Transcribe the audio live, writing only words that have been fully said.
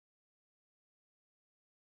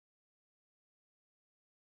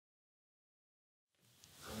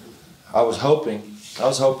I was hoping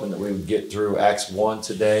that we would get through Acts 1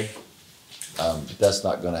 today, but that's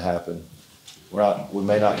not going to happen. We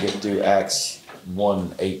may not get through Acts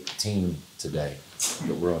 1:18 today,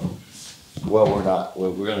 but we're not.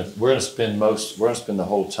 We're going to spend the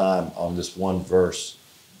whole time on this one verse,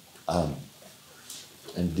 and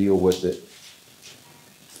deal with it.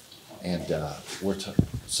 And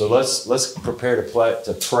so let's prepare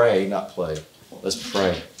to pray, not play. Let's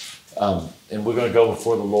pray. And we're going to go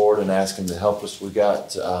before the Lord and ask Him to help us. We've got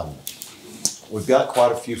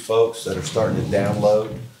quite a few folks that are starting to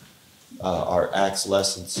download our Acts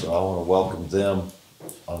lessons, so I want to welcome them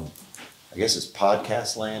on, I guess it's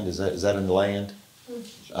podcast land. Is that in the land?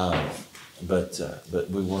 But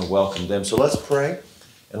we want to welcome them. So let's pray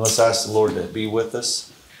and let's ask the Lord to be with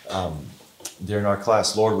us during our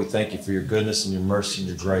class. Lord, we thank you for your goodness and your mercy and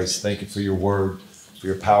your grace. Thank you for your word, for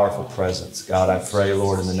your powerful presence. God, I pray,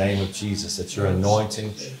 Lord, in the name of Jesus, that your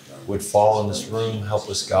anointing would fall in this room. Help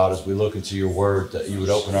us, God, as we look into your word, that you would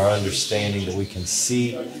open our understanding, that we can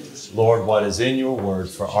see, Lord, what is in your word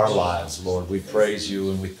for our lives. Lord, we praise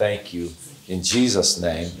you and we thank you in Jesus'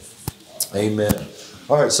 name. Amen.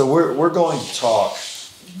 All right, so we're going to talk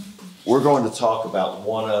about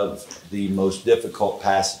one of the most difficult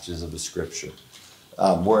passages of the scripture.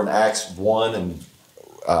 We're in Acts 1, and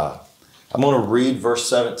I'm going to read verse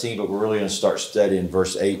 17, but we're really going to start studying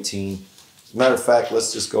verse 18. As a matter of fact,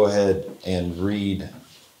 let's just go ahead and read.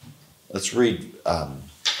 Let's read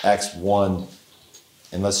Acts 1,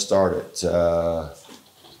 and let's start at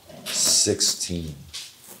 16.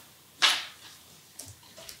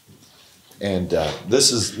 And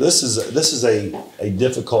this is a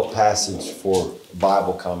difficult passage for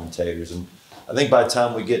Bible commentators, and I think by the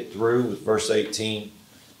time we get through with verse 18,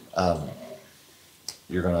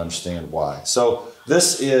 you're going to understand why. So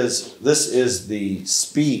this is the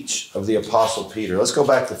speech of the Apostle Peter. Let's go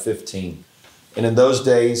back to 15. And in those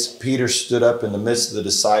days, Peter stood up in the midst of the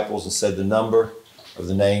disciples and said the number of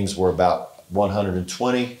the names were about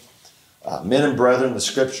 120. Men and brethren, the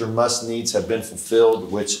scripture must needs have been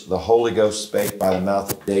fulfilled, which the Holy Ghost spake by the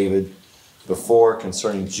mouth of David before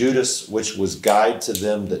concerning Judas, which was guide to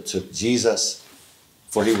them that took Jesus.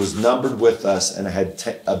 For he was numbered with us and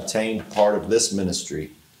had obtained part of this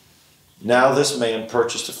ministry. Now this man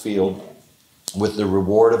purchased a field with the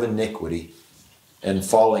reward of iniquity, and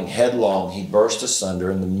falling headlong, he burst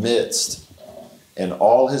asunder in the midst, and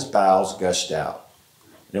all his bowels gushed out.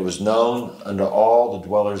 And it was known unto all the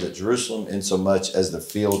dwellers at Jerusalem, insomuch as the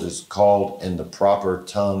field is called in the proper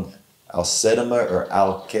tongue Alcedema or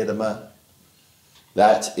Alkedema,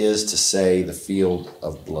 that is to say, the field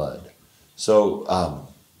of blood. So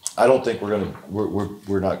I don't think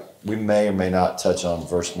we may or may not touch on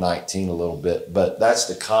verse 19 a little bit, but that's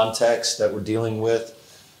the context that we're dealing with.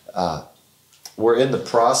 We're in the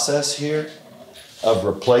process here of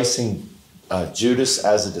replacing Judas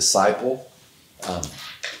as a disciple.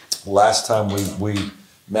 Last time we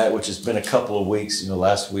met, which has been a couple of weeks,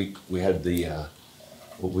 last week we had we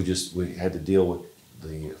had to deal with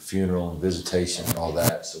the funeral and visitation and all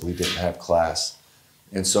that, so we didn't have class.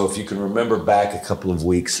 And so if you can remember back a couple of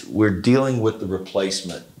weeks, we're dealing with the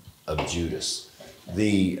replacement of Judas.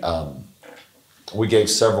 We gave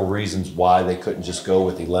several reasons why they couldn't just go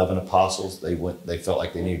with 11 apostles. They felt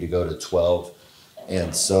like they needed to go to 12.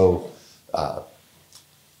 And so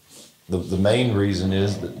the main reason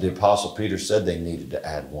is that the Apostle Peter said they needed to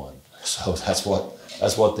add one. So that's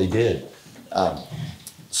what they did.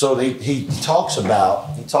 So he talks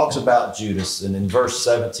about Judas, and in verse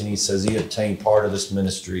 17 he says he obtained part of this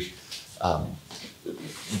ministry.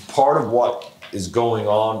 Part of what is going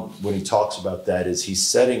on when he talks about that is he's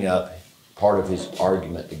setting up part of his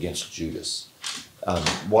argument against Judas.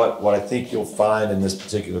 What I think you'll find in this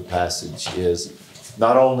particular passage is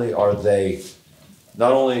not only are they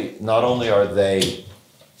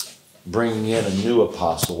bringing in a new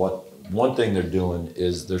apostle. One thing they're doing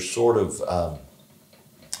is they're sort of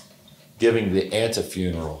giving the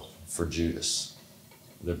anti-funeral for Judas.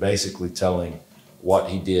 They're basically telling what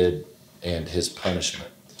he did and his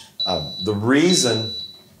punishment. The reason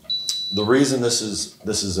this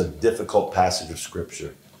is a difficult passage of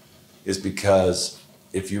scripture is because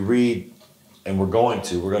if you read, and we're going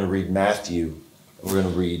to read Matthew, and we're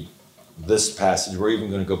going to read this passage. We're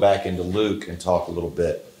even going to go back into Luke and talk a little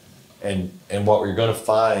bit. And what we're going to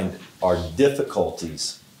find are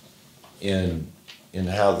difficulties in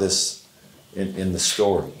how this, in the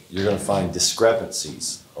story. You're going to find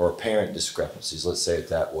discrepancies, or apparent discrepancies, let's say it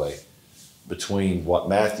that way, between what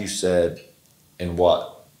Matthew said and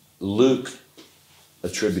what Luke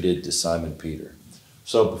attributed to Simon Peter.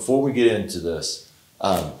 So before we get into this,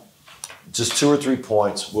 just 2 or 3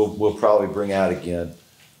 points we'll probably bring out again.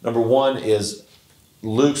 Number one is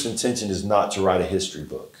Luke's intention is not to write a history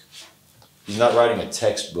book. He's not writing a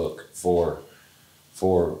textbook for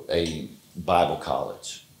a Bible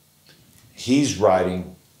college. He's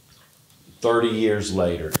writing 30 years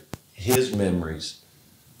later his memories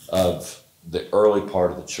of the early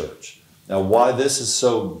part of the church. Now, why this is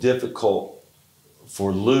so difficult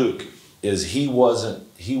for Luke is he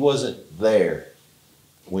wasn't there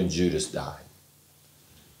when Judas died.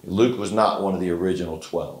 Luke was not one of the original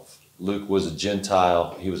 12. Luke was a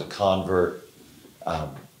Gentile. He was a convert.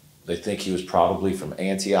 They think he was probably from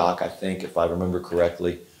Antioch, I think, if I remember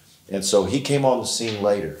correctly. And so he came on the scene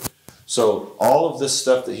later. So all of this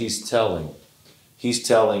stuff that he's telling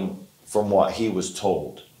from what he was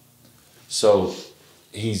told. So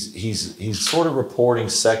he's sort of reporting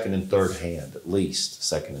second and third hand, at least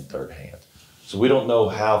second and third hand. So we don't know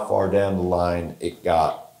how far down the line it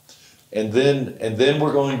got. And then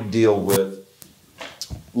we're going to deal with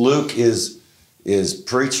Luke is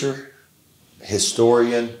preacher,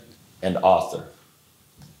 historian, and author.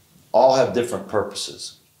 All have different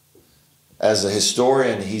purposes. As a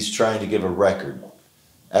historian, he's trying to give a record.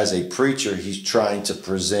 As a preacher, he's trying to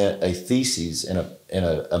present a thesis and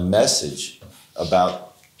a message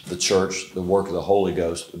about the church, the work of the Holy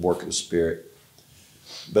Ghost, the work of the Spirit.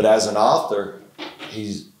 But as an author,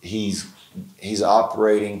 he's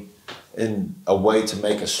operating in a way to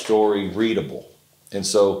make a story readable. And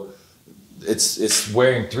so it's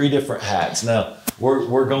wearing 3 different hats. Now,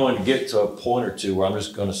 we're going to get to a point or two where I'm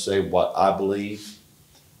just going to say what I believe.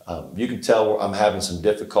 You can tell I'm having some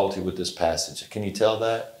difficulty with this passage. Can you tell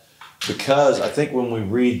that? Because I think when we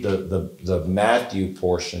read the Matthew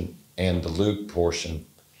portion and the Luke portion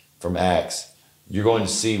from Acts, you're going to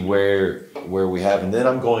see where we have. And then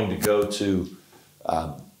I'm going to go to,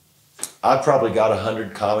 I've probably got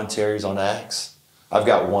 100 commentaries on Acts. I've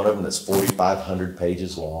got one of them that's 4,500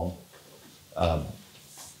 pages long.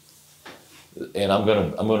 And I'm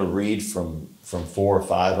gonna read from 4 or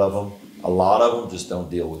 5 of them. A lot of them just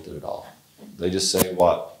don't deal with it at all. They just say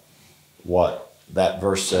what that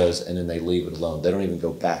verse says, and then they leave it alone. They don't even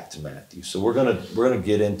go back to Matthew. So we're gonna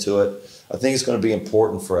get into it. I think it's going to be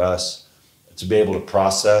important for us to be able to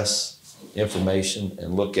process information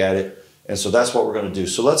and look at it. And so that's what we're going to do.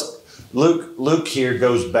 So Luke here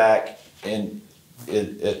goes back, and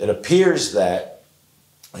it appears that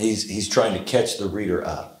he's trying to catch the reader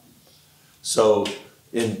up. So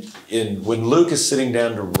when Luke is sitting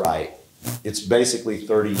down to write, it's basically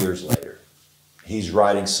 30 years later. He's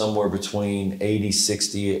writing somewhere between AD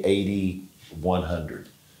 60, AD 100.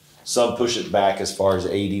 Some push it back as far as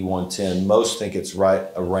AD 110. Most think it's right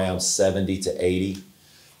around 70 to 80.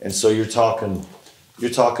 And so you're talking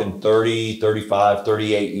 30, 35,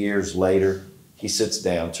 38 years later, he sits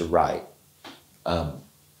down to write.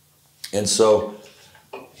 And so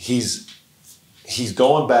he's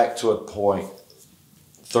going back to a point,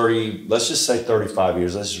 30, let's just say 35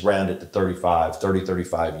 years. Let's just round it to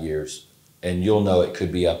 35 years. And you'll know it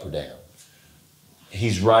could be up or down.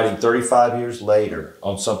 He's writing 35 years later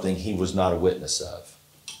on something he was not a witness of.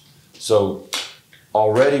 So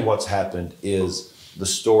already what's happened is the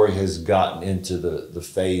story has gotten into the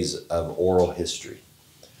phase of oral history.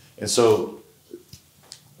 And so,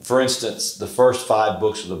 for instance, the first 5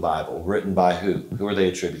 books of the Bible, written by who? Who are they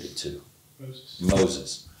attributed to?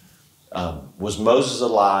 Moses. Was Moses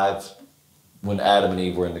alive when Adam and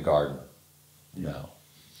Eve were in the garden? No.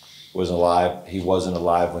 He wasn't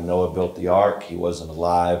alive when Noah built the ark. He wasn't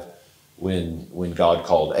alive when God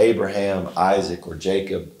called Abraham, Isaac, or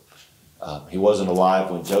Jacob. He wasn't alive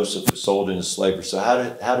when Joseph was sold into slavery. So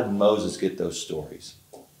how did Moses get those stories?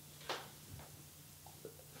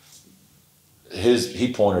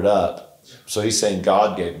 He pointed up. So he's saying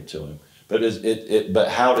God gave them to him. But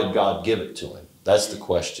how did God give it to him? That's the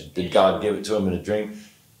question. Did God give it to him in a dream?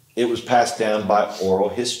 It was passed down by oral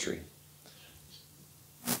history.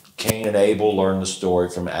 Cain and Abel learned the story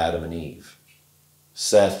from Adam and Eve.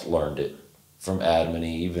 Seth learned it from Adam and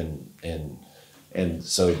Eve, and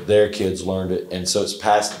so their kids learned it, and so it's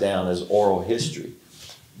passed down as oral history.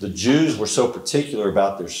 The Jews were so particular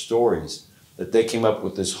about their stories that they came up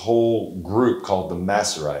with this whole group called the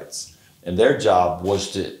Masoretes, and their job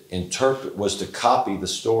was to copy the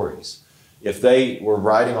stories. If they were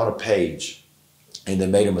writing on a page and they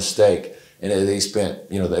made a mistake, and they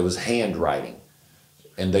spent, it was handwriting,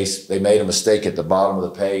 and they made a mistake at the bottom of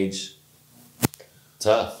the page,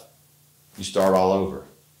 tough. You start all over.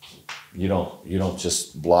 You don't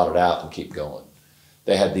just blot it out and keep going.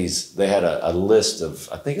 They had a list of,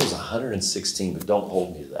 I think it was 116, but don't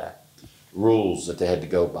hold me to that, rules that they had to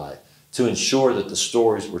go by. to ensure that the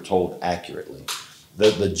stories were told accurately.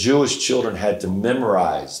 The Jewish children had to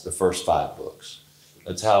memorize the first 5 books.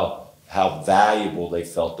 That's how valuable they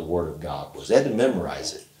felt the Word of God was. They had to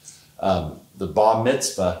memorize it. The bar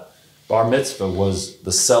mitzvah was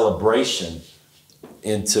the celebration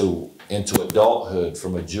into adulthood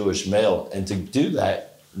from a Jewish male. And to do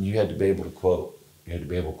that, you had to be able to quote. You had to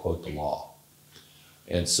be able to quote the law.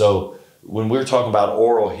 And so when we're talking about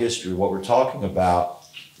oral history, what we're talking about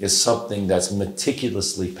is something that's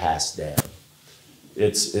meticulously passed down.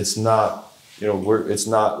 It's not, it's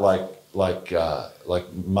not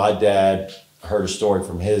like my dad heard a story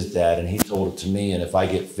from his dad and he told it to me, and if I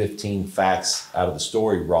get 15 facts out of the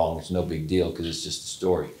story wrong, it's no big deal because it's just a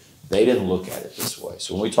story. They didn't look at it this way.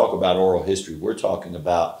 So when we talk about oral history, we're talking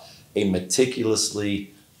about a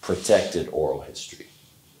meticulously protected oral history.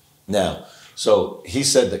 Now, so he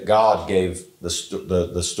said that God gave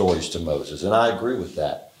the stories to Moses, and I agree with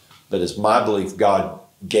that. But it's my belief God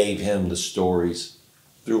gave him the stories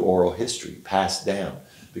through oral history, passed down.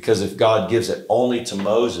 Because if God gives it only to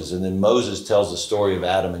Moses, and then Moses tells the story of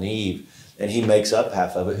Adam and Eve, and he makes up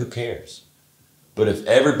half of it, who cares? But if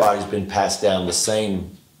everybody's been passed down the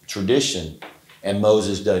same tradition, and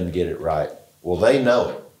Moses doesn't get it right, well, they know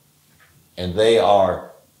it. And they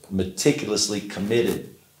are meticulously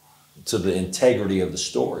committed to the integrity of the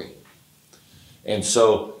story. And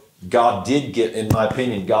so God did give, in my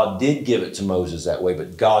opinion, God did give it to Moses that way,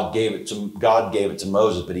 but God gave it to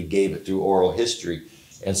Moses, but he gave it through oral history.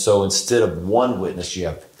 And so instead of one witness, you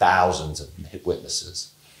have thousands of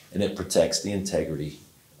witnesses, and it protects the integrity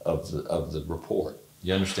of the report.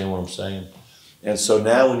 You understand what I'm saying? And so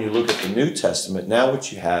now when you look at the New Testament, now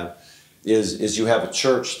what you have is you have a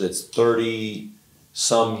church that's 30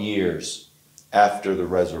 some years after the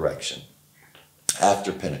resurrection,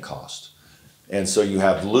 after Pentecost. And so you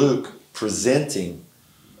have Luke presenting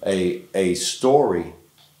a story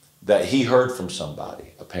that he heard from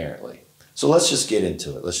somebody, apparently. So let's just get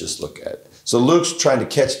into it. Let's just look at it. So Luke's trying to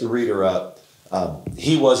catch the reader up.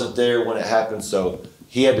 He wasn't there when it happened, so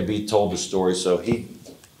he had to be told the story. So he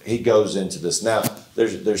goes into this. Now,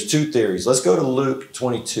 there's 2 theories. Let's go to Luke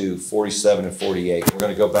 22, 47 and 48. We're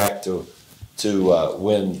going to go back to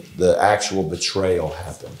when the actual betrayal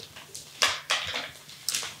happened.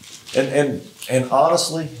 And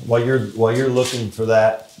honestly, while you're looking for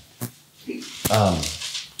that,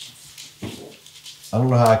 I don't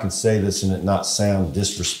know how I can say this and it not sound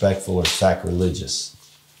disrespectful or sacrilegious.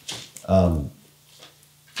 But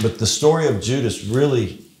the story of Judas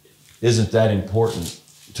really isn't that important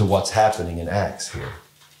to what's happening in Acts here.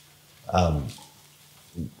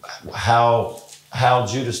 How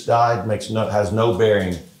Judas died has no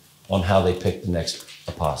bearing on how they picked the next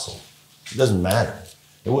apostle. It doesn't matter.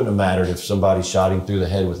 It wouldn't have mattered if somebody shot him through the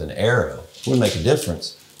head with an arrow. It wouldn't make a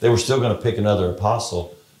difference. They were still going to pick another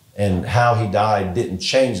apostle, and how he died didn't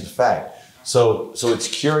change the fact. So it's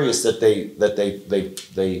curious that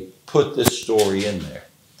they put this story in there.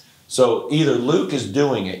 So either Luke is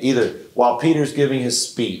doing it, either while Peter's giving his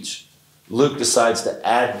speech, Luke decides to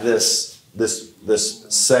add this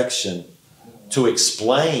section to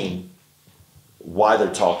explain why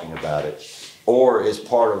they're talking about it, or is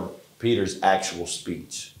part of Peter's actual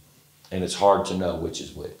speech. And it's hard to know which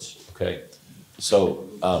is which, okay? So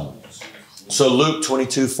Luke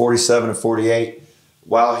 22, 47 and 48,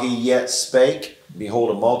 while he yet spake, behold,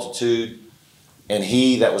 a multitude, and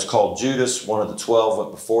he that was called Judas, one of the 12, went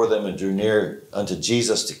before them and drew near unto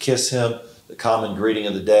Jesus to kiss him, the common greeting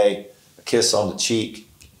of the day, a kiss on the cheek.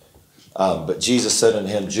 But Jesus said unto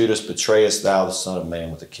him, Judas, betrayest thou the Son of Man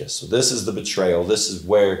with a kiss? So this is the betrayal. This is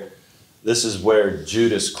where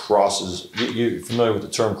Judas crosses. You're familiar with the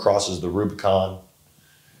term crosses the Rubicon?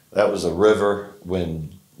 That was a river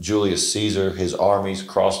when Julius Caesar, his armies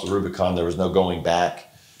crossed the Rubicon. There was no going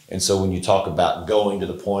back. And so when you talk about going to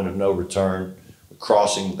the point of no return,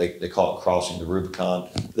 crossing, they call it crossing the Rubicon.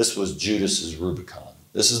 This was Judas's Rubicon.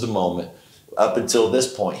 This is the moment. Up until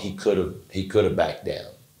this point, he could have backed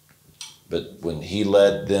down. But when he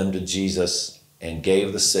led them to Jesus and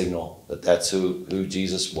gave the signal that that's who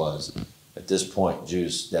Jesus was, at this point,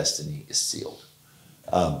 Judas' destiny is sealed.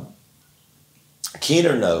 Craig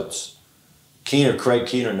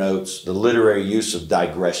Keener notes the literary use of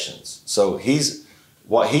digressions. So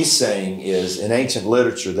what he's saying is, in ancient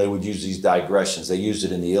literature, they would use these digressions. They used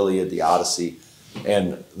it in the Iliad, the Odyssey.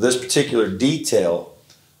 And this particular detail,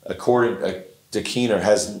 according to Keener,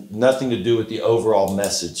 has nothing to do with the overall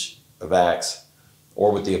message of Acts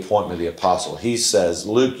or with the appointment of the apostle. He says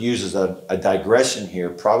Luke uses a digression here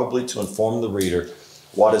probably to inform the reader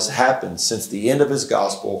what has happened since the end of his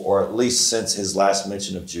gospel, or at least since his last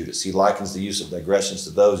mention of Judas. He likens the use of digressions to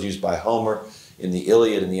those used by Homer in the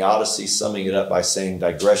Iliad and the Odyssey, summing it up by saying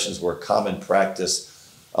digressions were a common practice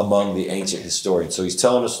among the ancient historians. So he's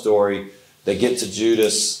telling a story. They get to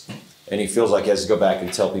Judas, and he feels like he has to go back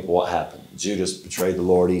and tell people what happened. Judas betrayed the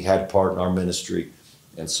Lord. He had part in our ministry,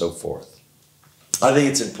 and so forth. I think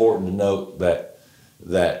it's important to note that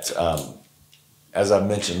as I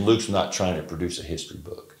mentioned, Luke's not trying to produce a history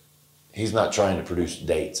book. He's not trying to produce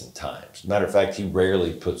dates and times. Matter of fact, he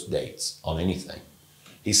rarely puts dates on anything.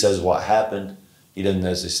 He says what happened. He doesn't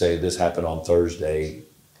necessarily say this happened on Thursday,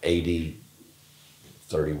 AD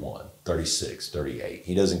 31, 36, 38.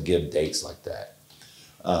 He doesn't give dates like that.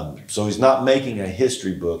 So he's not making a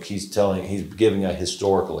history book. He's giving a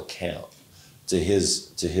historical account to his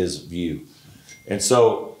view. And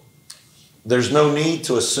so there's no need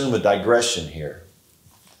to assume a digression here.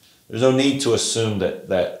 There's no need to assume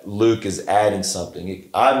that Luke is adding something.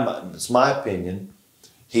 It's my opinion.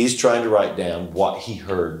 He's trying to write down what he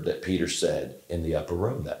heard that Peter said in the upper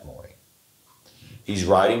room that morning. He's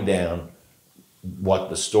writing down what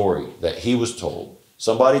the story that he was told.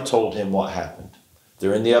 Somebody told him what happened.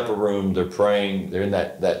 They're in the upper room. They're praying. They're in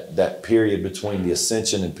that period between the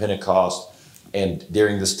Ascension and Pentecost. And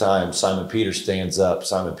during this time, Simon Peter stands up.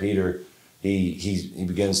 Simon Peter, he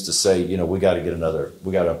begins to say, we got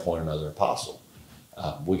to appoint another apostle.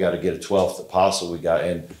 We got to get a 12th apostle.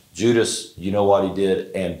 And Judas, you know what he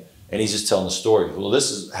did? And he's just telling the story. Well, this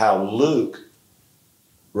is how Luke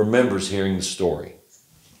remembers hearing the story.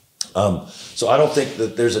 So I don't think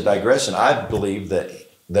that there's a digression. I believe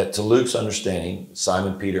that to Luke's understanding,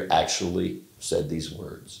 Simon Peter actually said these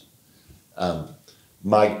words.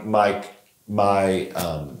 My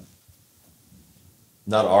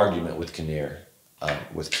not argument with Keener,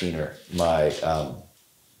 my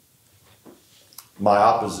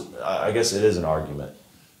opposite, I guess it is an argument,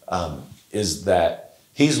 is that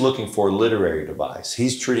he's looking for a literary device.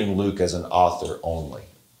 He's treating Luke as an author only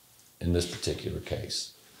in this particular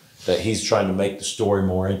case. That he's trying to make the story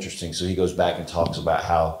more interesting. So he goes back and talks about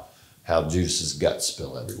how Judas's guts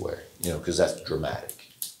spill everywhere, because that's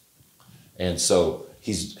dramatic. And so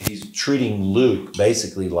he's treating Luke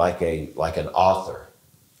basically like an author.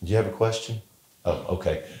 Do you have a question? Oh,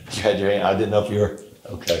 okay. You had your hand. I didn't know if you were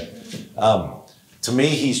okay. To me,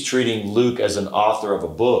 he's treating Luke as an author of a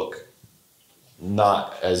book,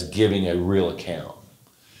 not as giving a real account.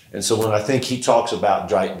 And so when I think he talks about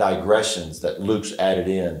digressions that Luke's added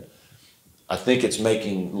in, I think it's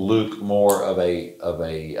making Luke more of a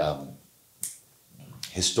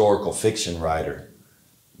historical fiction writer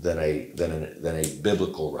than a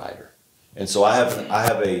biblical writer. And so I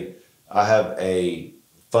have a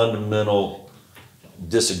fundamental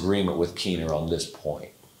disagreement with Keener on this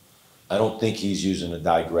point. I don't think he's using a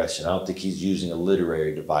digression. I don't think he's using a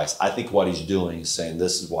literary device. I think what he's doing is saying,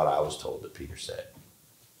 this is what I was told that Peter said.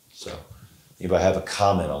 So, anybody have a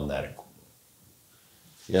comment on that?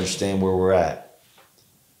 You understand where we're at?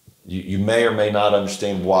 You may or may not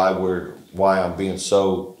understand why I'm being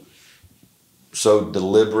so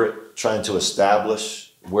deliberate, trying to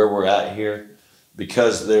establish where we're at here,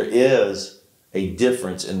 because there is a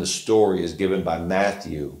difference in the story as given by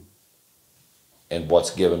Matthew and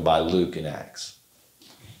what's given by Luke in Acts.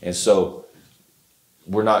 And so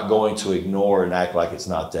we're not going to ignore and act like it's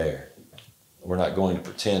not there. We're not going to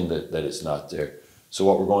pretend that it's not there. So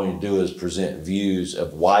what we're going to do is present views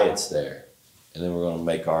of why it's there. And then we're going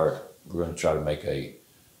to try to make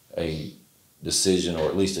a decision, or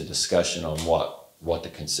at least a discussion on what the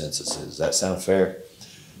consensus is. Does that sound fair?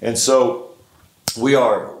 And so we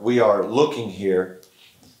are looking here,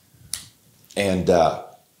 and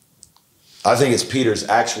I think it's Peter's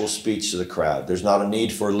actual speech to the crowd. There's not a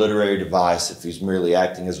need for a literary device if he's merely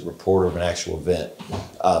acting as a reporter of an actual event.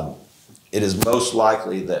 It is most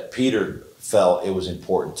likely that Peter felt it was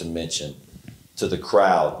important to mention to the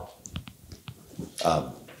crowd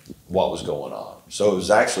what was going on. So it was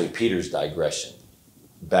actually Peter's digression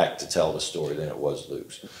back to tell the story than it was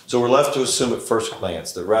Luke's. So we're left to assume at first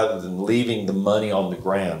glance that rather than leaving the money on the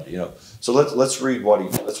ground, So let's read what he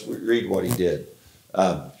did.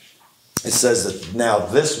 It says that now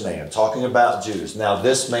this man, talking about Judas, now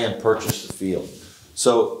this man purchased the field.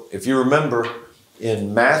 So if you remember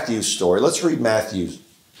in Matthew's story, let's read Matthew's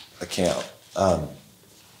account.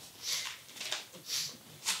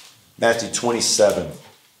 Matthew 27,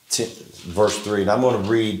 verse 3. And I'm going to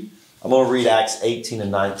read Acts 18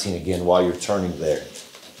 and 19 again while you're turning there.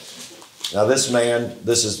 Now this man,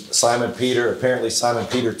 this is Simon Peter, apparently Simon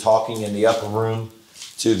Peter talking in the upper room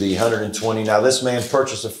to the 120. Now this man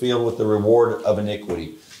purchased a field with the reward of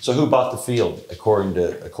iniquity. So who bought the field according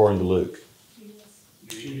to Luke?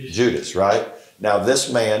 Judas, right? Now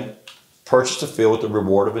this man purchased a field with the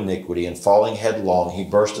reward of iniquity, and falling headlong, he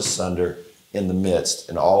burst asunder in the midst,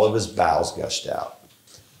 and all of his bowels gushed out.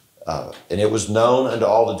 And it was known unto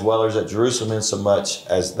all the dwellers at Jerusalem, insomuch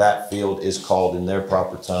as that field is called in their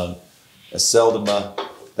proper tongue Aceldama,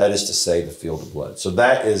 that is to say, the field of blood. So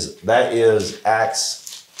that is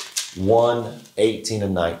Acts 1:18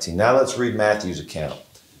 and 19. Now let's read Matthew's account.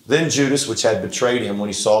 Then Judas, which had betrayed him when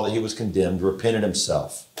he saw that he was condemned, repented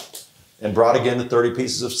himself, and brought again the 30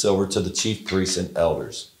 pieces of silver to the chief priests and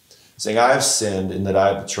elders, saying, I have sinned in that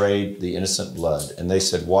I have betrayed the innocent blood. And they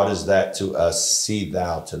said, what is that to us? See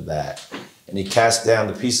thou to that. And he cast down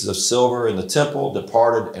the pieces of silver in the temple,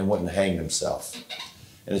 departed, and went and hanged himself.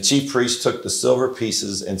 And the chief priest took the silver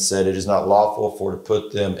pieces and said, it is not lawful for to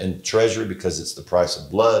put them in treasury, because it's the price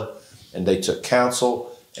of blood. And they took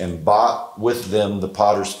counsel and bought with them the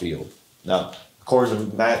potter's field. Now,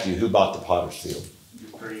 according to Matthew, who bought the potter's field?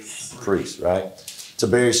 Priests, right? To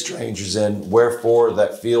bury strangers in, wherefore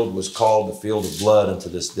that field was called the field of blood unto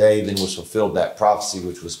this day. Then was fulfilled that prophecy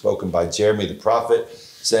which was spoken by Jeremy the prophet,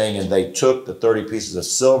 saying, and they took the 30 pieces of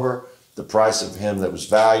silver, the price of him that was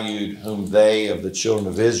valued, whom they of the children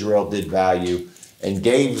of Israel did value, and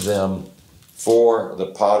gave them for the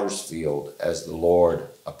potter's field, as the Lord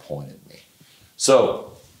appointed me.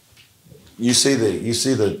 So you see the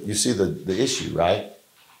issue, right?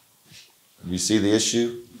 You see the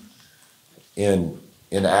issue in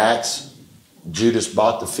Acts. Judas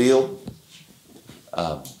bought the field.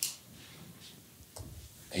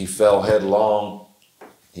 He fell headlong.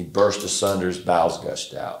 He burst asunder. His bowels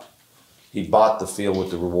gushed out. He bought the field with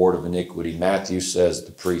the reward of iniquity. Matthew says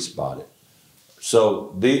the priest bought it.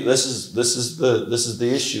 So this is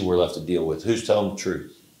the issue we're left to deal with. Who's telling the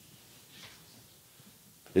truth?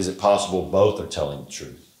 Is it possible both are telling the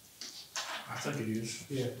truth? I think it is.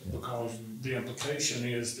 Yeah. Because the implication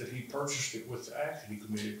is that he purchased it with the act that he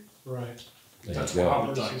committed. Right. That's what I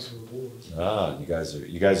would think.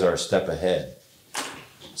 You guys are a step ahead.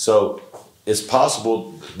 So it's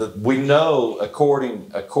possible that we know,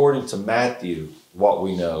 according to Matthew, what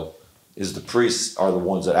we know is the priests are the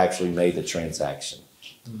ones that actually made the transaction.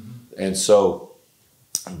 Mm-hmm. And so,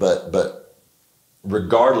 but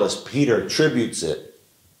regardless, Peter attributes it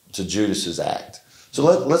to Judas's act. So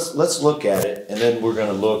let's look at it, and then we're going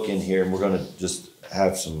to look in here, and we're going to just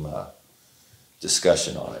have some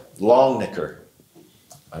discussion on it. Longnicker,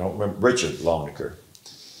 I don't remember, Richard Longnicker,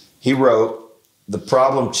 he wrote, the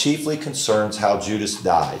problem chiefly concerns how Judas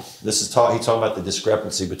died. This is he's talking about the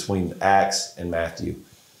discrepancy between Acts and Matthew.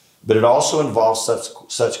 But it also involves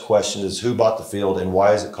such questions as who bought the field and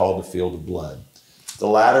why is it called the field of blood. The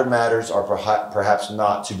latter matters are perhaps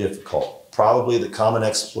not too difficult. Probably the common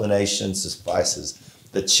explanation suffices.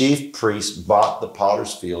 The chief priest bought the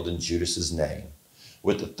potter's field in Judas's name,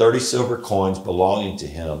 with the 30 silver coins belonging to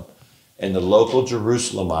him, and the local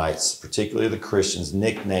Jerusalemites, particularly the Christians,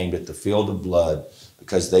 nicknamed it the field of blood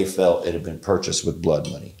because they felt it had been purchased with blood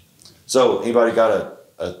money. So anybody got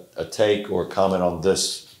a take or a comment on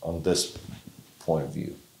this point of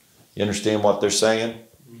view? You understand what they're saying?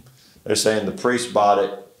 They're saying the priest bought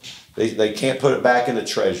it. They can't put it back in the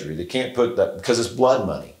treasury. They can't put that, because it's blood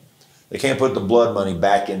money. They can't put the blood money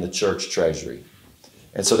back in the church treasury.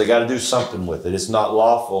 And so they got to do something with it. It's not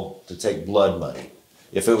lawful to take blood money.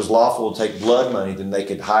 If it was lawful to take blood money, then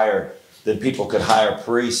people could hire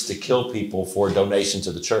priests to kill people for a donation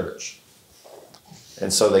to the church.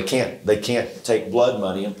 And so they can't take blood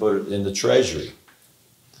money and put it in the treasury.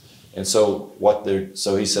 And so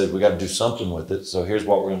so he said, we got to do something with it. So here's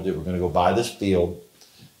what we're going to do. We're going to go buy this field,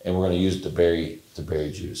 and we're going to use it to bury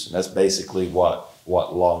Judas. And that's basically what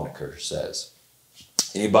Longnicker says.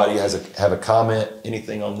 Anybody have a comment,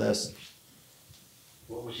 anything on this?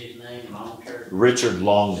 What was his name? Longnicker? Richard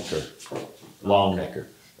Longnicker. Longnicker.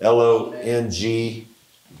 L-O-N-G,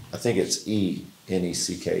 I think it's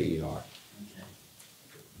E-N-E-C-K-E-R. Okay.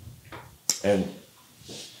 And let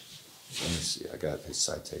me see, I got his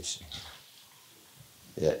citation.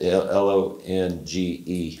 Yeah,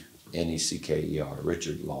 L-O-N-G-E-N-E-C-K-E-R,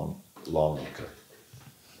 Richard Longnicker.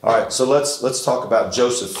 All right, so let's talk about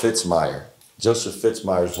Joseph Fitzmyer. Joseph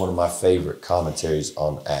Fitzmyer is one of my favorite commentaries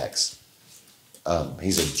on Acts.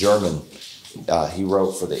 He's a German. He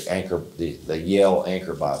wrote for the Yale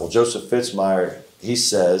Anchor Bible. Joseph Fitzmyer, he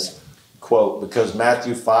says, quote, because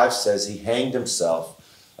Matthew 5 says he hanged himself,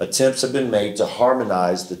 attempts have been made to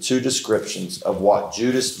harmonize the two descriptions of what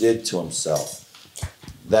Judas did to himself.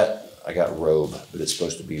 That, I got robe, but it's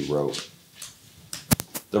supposed to be rope.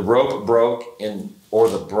 The rope broke or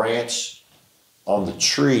the branch on the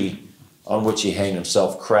tree on which he hanged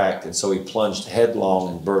himself cracked, and so he plunged headlong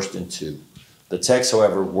and burst in two. The texts,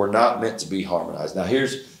 however, were not meant to be harmonized. Now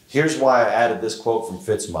here's why I added this quote from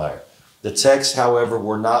Fitzmyer. The texts, however,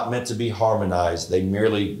 were not meant to be harmonized. They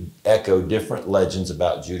merely echo different legends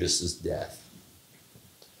about Judas's death.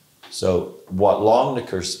 So what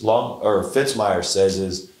Fitzmyer says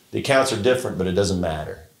is the accounts are different, but it doesn't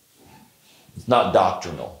matter. It's not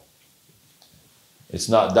doctrinal. It's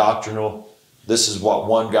not doctrinal. This is what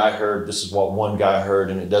one guy heard. This is what one guy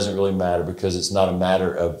heard, and it doesn't really matter because it's not a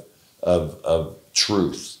matter of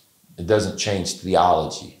truth. It doesn't change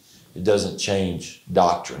theology. It doesn't change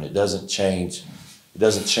doctrine. It doesn't change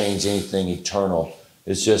anything eternal.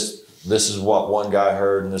 It's just this is what one guy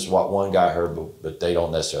heard and this is what one guy heard, but they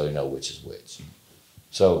don't necessarily know which is which.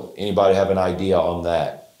 So anybody have an idea on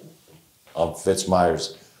that? On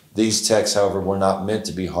Fitzmyer's, these texts, however, were not meant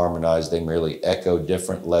to be harmonized. They merely echo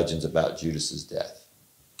different legends about Judas's death.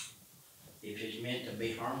 If it's meant to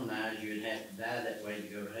be harmonized, you'd have to die that way to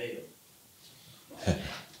go to hell.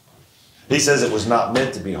 He says it was not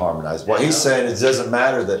meant to be harmonized. What he's saying is it doesn't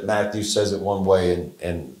matter that Matthew says it one way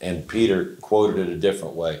and Peter quoted it a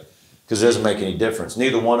different way, because it doesn't make any difference.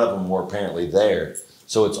 Neither one of them were apparently there,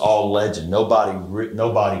 so it's all legend.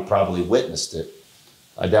 Nobody probably witnessed it.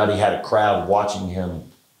 I doubt he had a crowd watching him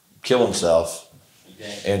kill himself.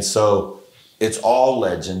 Okay. And so it's all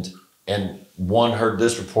legend, and one heard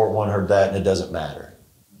this report, one heard that, and it doesn't matter.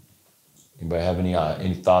 Anybody have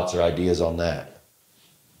any thoughts or ideas on that?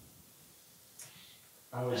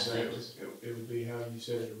 I would say it would be how you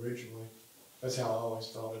said it originally. That's how I always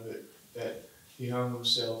thought of it. That he hung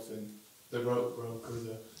himself and the rope broke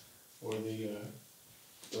or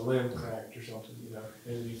the limb cracked or something, and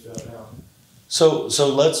then he fell down. So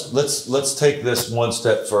let's take this one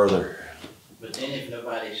step further. But then if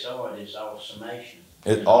nobody saw it, it's all summation.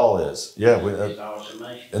 It all is, yeah. It's all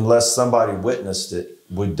summation. Unless somebody witnessed it,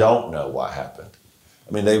 we don't know what happened.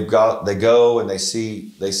 I mean, they go and they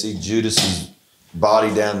see Judas's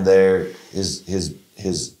body down there. The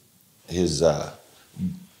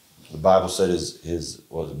Bible said his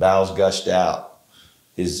bowels gushed out.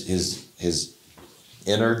 His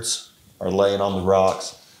innards are laying on the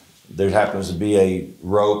rocks. There happens to be a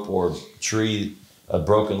rope or tree, a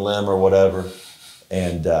broken limb or whatever,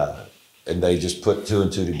 and they just put two and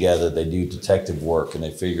two together. They do detective work and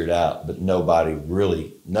they figure it out, but nobody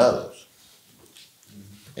really knows.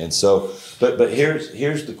 And so, but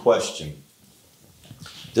here's the question.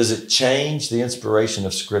 Does it change the inspiration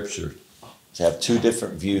of Scripture to have two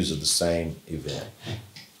different views of the same event?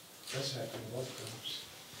 That's happened a lot of times.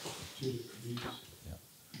 Two different views. Yeah.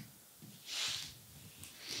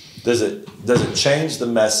 Does it change the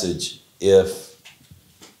message if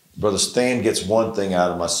Brother Stan gets one thing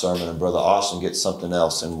out of my sermon and Brother Austin gets something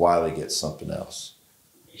else and Wiley gets something else?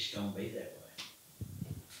 It's going to be that way.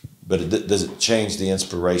 But does it change the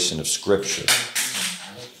inspiration of Scripture?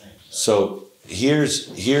 I don't think so. So here's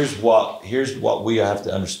what we have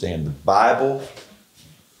to understand. The Bible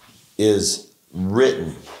is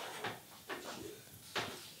written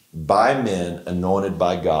by men anointed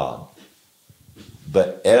by God,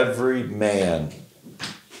 but every man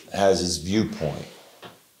has his viewpoint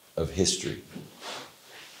of history.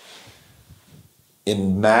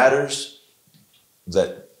 In matters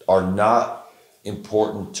that are not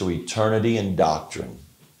important to eternity and doctrine,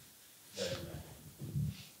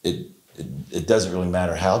 it doesn't really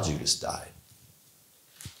matter how Judas died.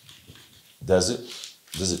 Does it?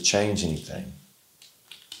 Does it change anything?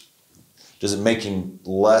 Does it make him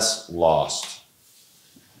less lost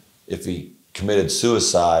if he committed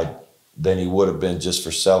suicide than he would have been just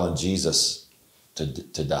for selling Jesus to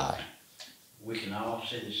die? We can all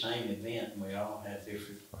see the same event and we all have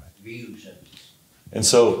different views of it. And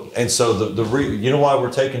so you know why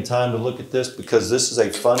we're taking time to look at this? Because this is a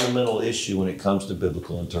fundamental issue when it comes to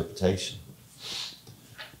biblical interpretation.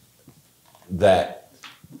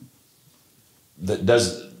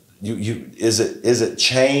 Is it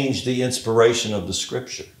change the inspiration of the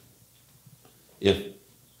Scripture? If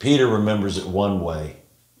Peter remembers it one way,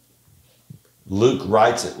 Luke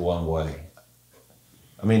writes it one way.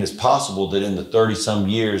 I mean, it's possible that in the 30-some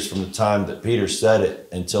years from the time that Peter said it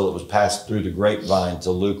until it was passed through the grapevine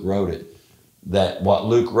until Luke wrote it, that what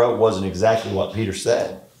Luke wrote wasn't exactly what Peter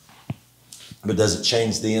said. But does it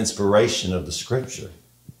change the inspiration of the Scripture,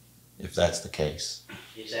 if that's the case?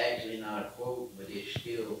 It's actually not a quote, but it's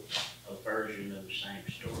still a version of the same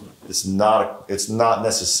story. It's not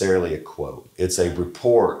necessarily a quote. It's a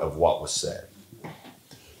report of what was said.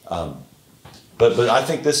 But I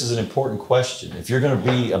think this is an important question. If you're going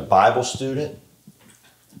to be a Bible student,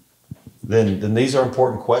 then these are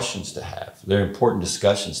important questions to have. They're important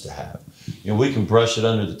discussions to have. You know, we can brush it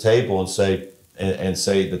under the table and say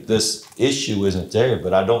that this issue isn't there,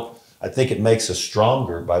 but I think it makes us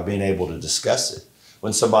stronger by being able to discuss it.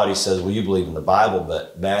 When somebody says, well, you believe in the Bible,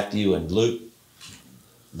 but Matthew and Luke,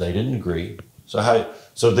 they didn't agree.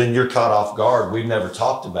 So then you're caught off guard. We've never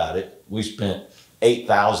talked about it. We spent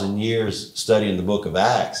 8,000 years studying the book of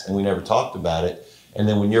Acts, and we never talked about it. And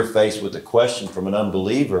then when you're faced with a question from an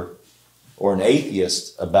unbeliever or an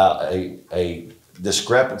atheist about a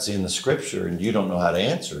discrepancy in the scripture and you don't know how to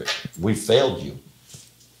answer it, we failed you.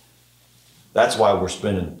 That's why we're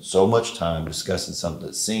spending so much time discussing something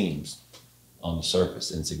that seems on the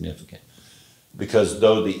surface insignificant. Because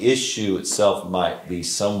though the issue itself might be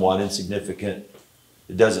somewhat insignificant,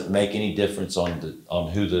 it doesn't make any difference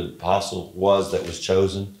on who the apostle was that was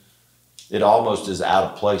chosen. It almost is out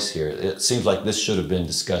of place here. It seems like this should have been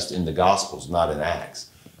discussed in the Gospels, not in Acts.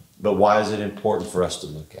 But why is it important for us to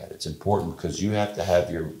look at it? It's important because you have to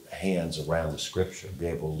have your hands around the scripture, be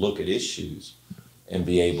able to look at issues and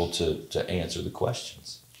be able to answer the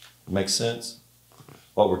questions. Make sense?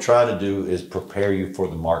 What we're trying to do is prepare you for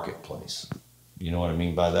the marketplace. You know what I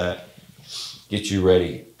mean by that? Get you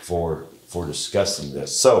ready for discussing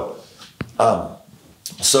this. So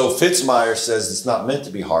Fitzmyer says it's not meant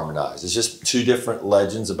to be harmonized. It's just two different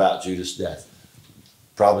legends about Judas' death.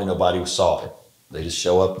 Probably nobody saw it. They just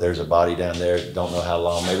show up, there's a body down there, don't know how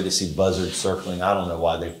long. Maybe they see buzzards circling. I don't know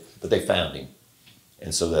why but they found him.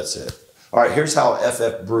 And so that's it. All right, here's how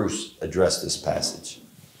F.F. Bruce addressed this passage.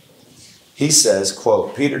 He says,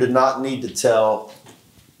 quote, Peter did not need to tell,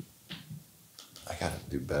 I got to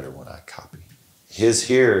do better when I copy, his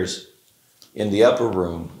hearers in the upper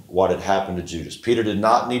room what had happened to Judas. Peter did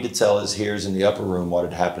not need to tell his hearers in the upper room what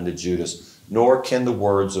had happened to Judas, nor can the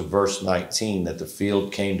words of verse 19 that the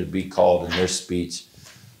field came to be called in their speech,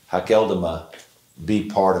 Hakeldama, be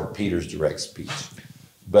part of Peter's direct speech.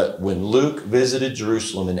 But when Luke visited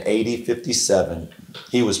Jerusalem in AD 57,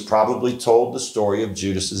 he was probably told the story of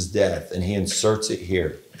Judas's death, and he inserts it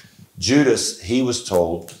here. Judas, he was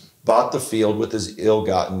told, bought the field with his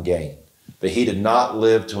ill-gotten gain, but he did not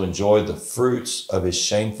live to enjoy the fruits of his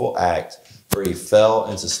shameful act, for he fell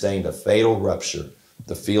and sustained a fatal rupture.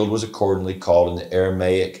 The field was accordingly called in the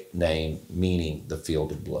Aramaic name, meaning the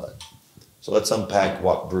field of blood. So let's unpack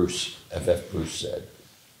what F.F. Bruce said.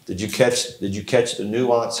 Did you catch the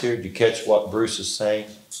nuance here? Did you catch what Bruce is saying?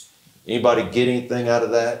 Anybody get anything out of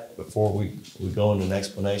that before we go into an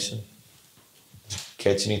explanation? Did you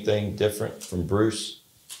catch anything different from Bruce?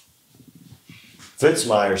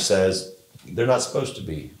 Fitzmyer says they're not supposed to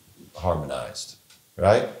be harmonized,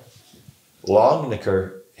 right?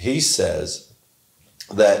 Longnicker, he says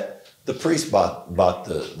that the priest bought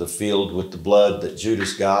the field with the blood that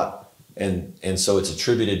Judas got, and so it's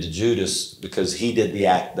attributed to Judas because he did the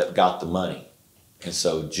act that got the money. And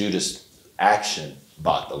so Judas' action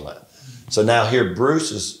bought the land. So now here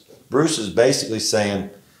Bruce is basically saying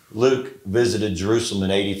Luke visited Jerusalem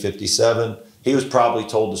in AD 57. He was probably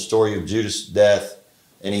told the story of Judas' death,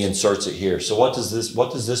 and he inserts it here. So what does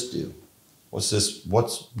this do?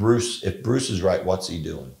 What's Bruce, if Bruce is right, what's he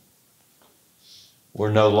doing?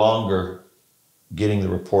 We're no longer getting the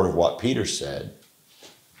report of what Peter said.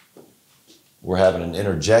 We're having an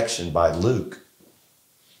interjection by Luke.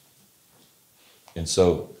 And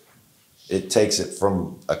so it takes it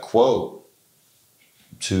from a quote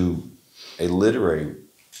to a literary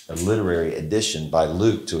addition by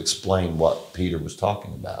Luke to explain what Peter was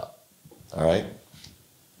talking about. All right?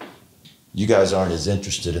 You guys aren't as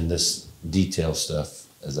interested in this detail stuff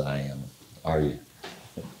as I am, are you?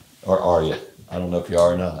 Or are you? I don't know if you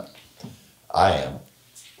are or not. I am.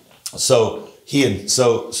 So he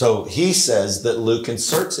says that Luke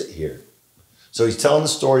inserts it here. So he's telling the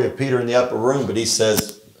story of Peter in the upper room, but he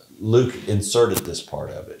says Luke inserted this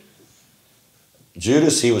part of it.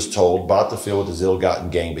 Judas, he was told, bought the field with his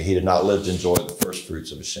ill-gotten gain, but he did not live to enjoy the first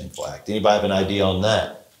fruits of his shameful act. Anybody have an idea on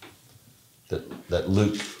that? That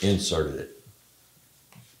Luke inserted it.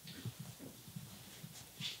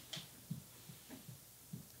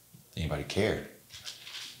 Anybody cared?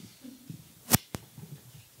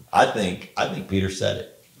 I think Peter said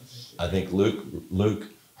it. I think Luke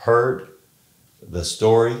heard the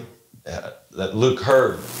story, that Luke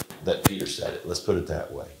heard that Peter said it. Let's put it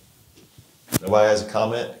that way. Nobody has a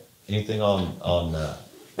comment? Anything on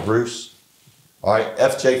Bruce? All right,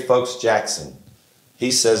 F.J. Folks Jackson.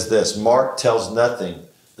 He says this, Mark tells nothing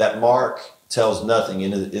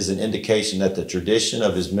is an indication that the tradition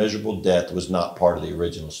of his miserable death was not part of the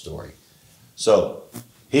original story. So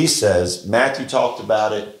he says Matthew talked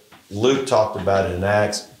about it, Luke talked about it in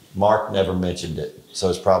Acts, Mark never mentioned it, so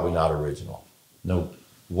it's probably not original. No,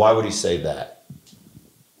 why would he say that?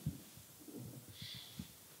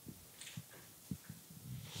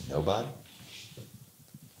 Nobody?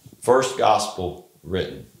 First gospel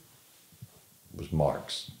written was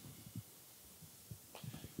Mark's.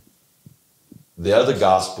 The other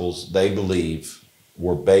gospels, they believe,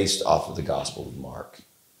 were based off of the gospel of Mark.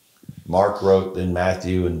 Mark wrote then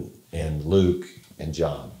Matthew and Luke and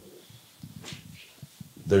John.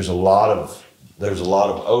 There's a lot of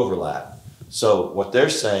overlap. So what they're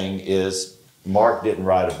saying is Mark didn't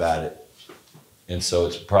write about it, and so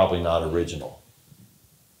it's probably not original.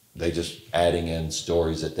 They just adding in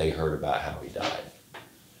stories that they heard about how he died.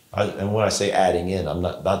 And when I say adding in, I'm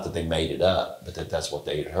not that they made it up, but that's what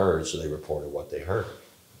they had heard, so they reported what they heard.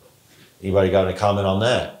 Anybody got any comment on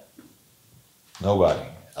that? Nobody.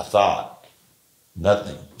 A thought.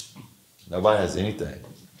 Nothing. Nobody has anything.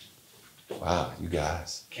 Wow, you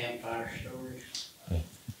guys. Campfire stories.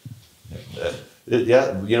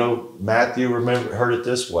 Yeah, you know, Matthew heard it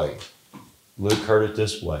this way. Luke heard it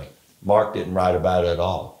this way. Mark didn't write about it at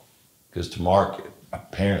all, because to Mark it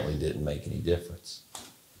apparently didn't make any difference.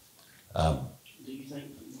 Do you think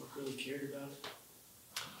Mark really cared about it?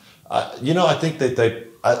 I think that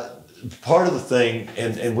part of the thing,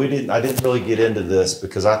 and I didn't really get into this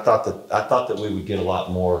because I thought that we would get a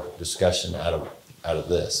lot more discussion out of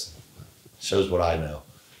this. Shows what I know.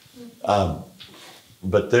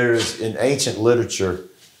 But there's in ancient literature,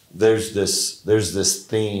 there's this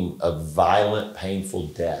theme of violent, painful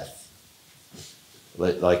death.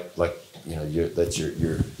 Like there's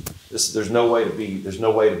no way to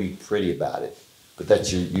be pretty about it, but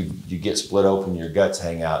that you get split open, your guts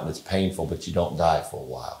hang out, and it's painful, but you don't die for a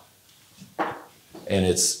while. And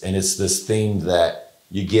it's this theme that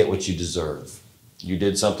you get what you deserve. You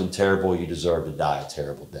did something terrible, you deserve to die a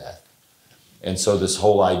terrible death. And so this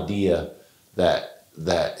whole idea that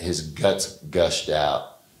his guts gushed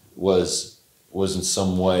out was in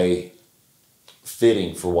some way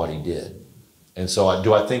fitting for what he did. And so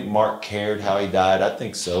do I think Mark cared how he died? I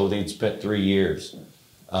think so. They'd spent 3 years.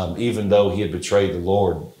 Even though he had betrayed the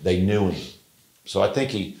Lord, they knew him. So I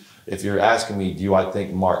think if you're asking me, do I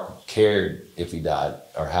think Mark cared if he died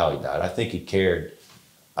or how he died? I think he cared.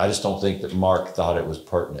 I just don't think that Mark thought it was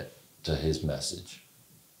pertinent to his message.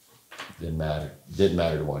 Didn't matter. Didn't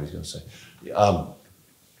matter to what he's going to say.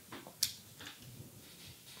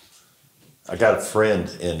 I got a friend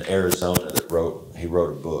in Arizona that wrote a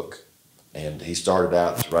book. And he started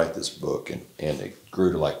out to write this book, and it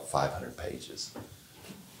grew to like 500 pages.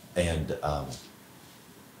 And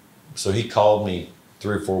so he called me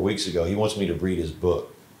 3 or 4 weeks ago. He wants me to read his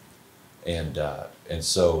book. And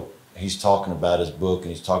so he's talking about his book,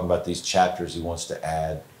 and he's talking about these chapters he wants to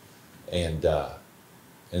add. And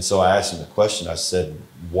so I asked him the question. I said,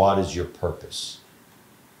 what is your purpose?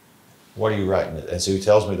 What are you writing? And so he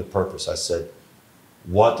tells me the purpose. I said,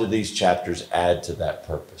 what do these chapters add to that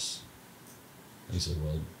purpose? He said,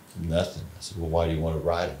 well, nothing. I said, well, why do you want to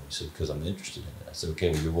write them? He said, because I'm interested in it. I said, okay,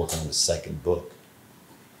 well, you're working on the second book.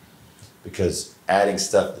 Because adding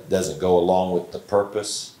stuff that doesn't go along with the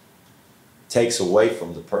purpose takes away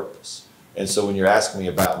from the purpose. And so when you're asking me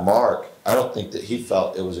about Mark, I don't think that he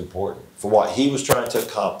felt it was important. For what he was trying to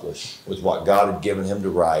accomplish with what God had given him to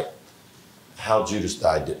write, how Judas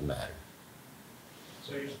died didn't matter.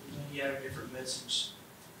 So he had a different message.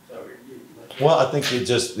 Well, I think he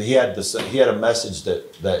had a message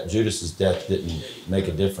that Judas's death didn't make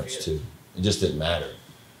a difference to. It just didn't matter.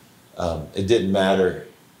 It didn't matter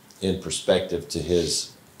in perspective to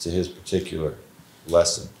his particular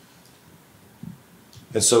lesson.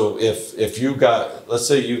 And so if you got, let's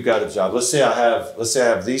say you've got a job. Let's say I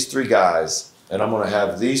have these 3 guys, and I'm going to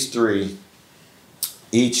have these 3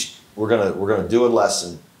 each. We're gonna do a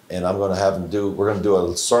lesson, and I'm going to have them we're going to do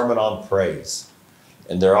a sermon on praise.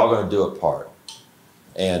 And they're all going to do a part.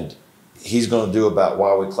 And he's going to do about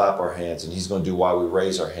why we clap our hands, and he's going to do why we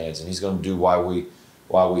raise our hands, and he's going to do why we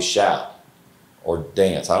shout or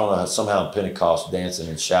dance. I don't know how somehow in Pentecost dancing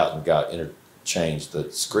and shouting got interchanged.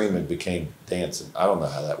 The screaming became dancing. I don't know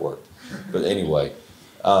how that worked. But anyway,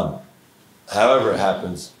 however it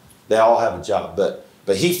happens, they all have a job. But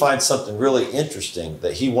he finds something really interesting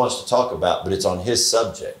that he wants to talk about, but it's on his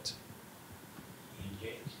subject.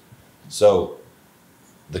 So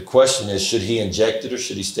the question is, should he inject it or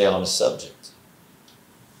should he stay on the subject?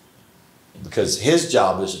 Because his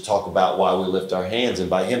job is to talk about why we lift our hands, and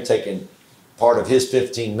by him taking part of his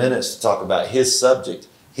 15 minutes to talk about his subject,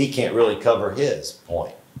 he can't really cover his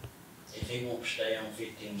point. If he won't stay on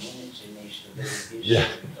 15 minutes, he needs to do his Yeah.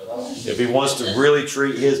 If he wants to really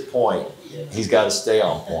treat his point, he's got to stay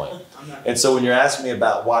on point. And so when you're asking me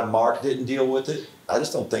about why Mark didn't deal with it, I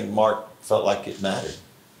just don't think Mark felt like it mattered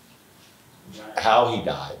how he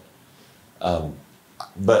died.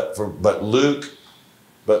 But Luke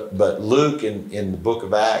But Luke in the book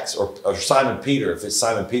of Acts, or Simon Peter, if it's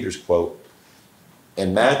Simon Peter's quote,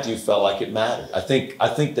 and Matthew felt like it mattered. I think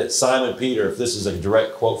that Simon Peter, if this is a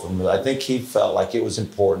direct quote from him, I think he felt like it was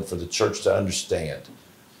important for the church to understand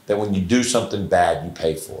that when you do something bad, you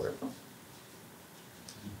pay for it.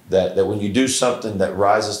 That when you do something that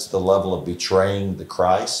rises to the level of betraying the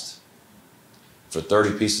Christ for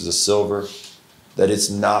 30 pieces of silver, that it's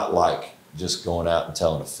not like just going out and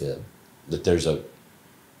telling a fib. That there's a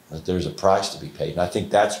price to be paid. And I think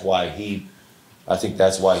that's why he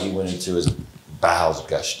went into his bowels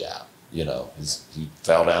gushed out. You know, he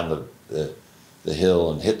fell down the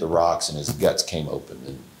hill and hit the rocks, and his guts came open.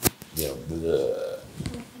 And you know,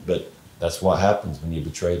 but that's what happens when you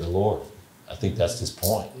betray the Lord. I think that's his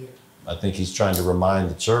point. I think he's trying to remind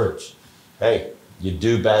the church, hey, you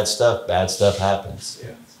do bad stuff happens.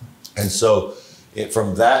 Yeah. And so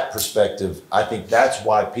from that perspective, I think that's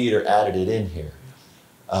why Peter added it in here.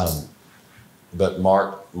 But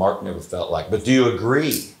Mark never felt like. But do you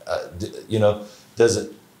agree? You know,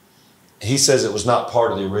 he says it was not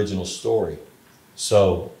part of the original story.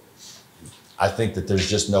 So I think that there's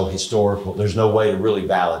just there's no way to really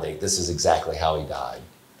validate this is exactly how he died.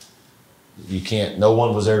 No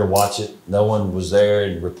one was there to watch it. No one was there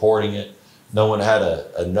and reporting it. No one had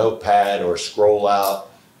a notepad or a scroll out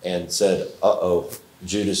and said, uh-oh,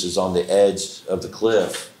 Judas is on the edge of the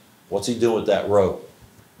cliff. What's he doing with that rope?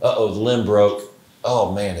 Uh-oh, the limb broke.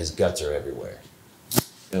 Oh man, his guts are everywhere.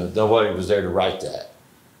 You know, nobody was there to write that.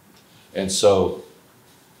 And so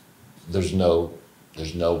there's no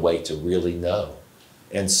way to really know.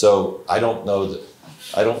 And so I don't know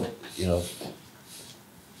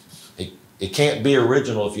it can't be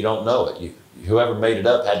original if you don't know it. Whoever made it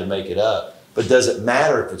up had to make it up. But does it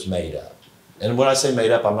matter if it's made up? And when I say made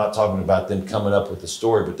up, I'm not talking about them coming up with the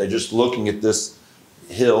story, but they're just looking at this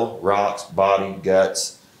hill, rocks, body,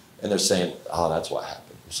 guts, and they're saying, oh, that's what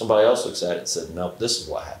happened. Somebody else looks at it and said, no, this is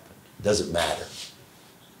what happened. Does it matter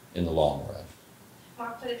in the long run?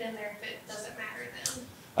 I'll put it in there if it doesn't matter then.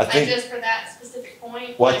 I think, just for that specific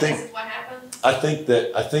point, well, this is what happens. I think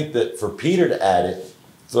that for Peter to add it,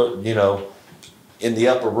 you know, in the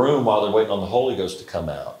upper room while they're waiting on the Holy Ghost to come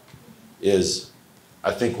out,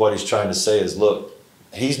 I think what he's trying to say is, look,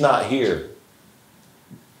 he's not here,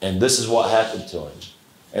 and this is what happened to him,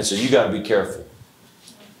 and so you got to be careful.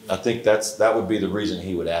 I think that would be the reason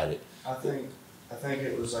he would add it. I think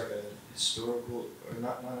it was like a historical, or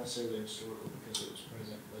not necessarily historical because it was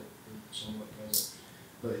present, but somewhat present.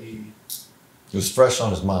 But it was fresh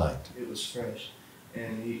on his mind. It was fresh,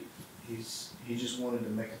 and he just wanted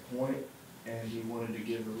to make a point, and he wanted to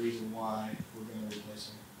give a reason why we're going to replace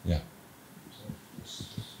him. Yeah. So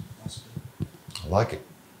that's good. I like it.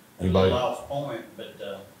 Anybody? A little off point, but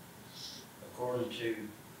according to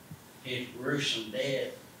his gruesome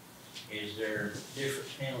death, is there different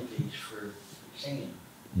penalties for sin?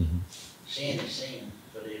 Mm-hmm. Sin is sin,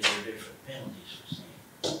 but is there different penalties for sin?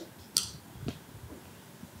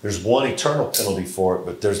 There's one eternal penalty for it,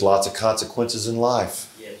 but there's lots of consequences in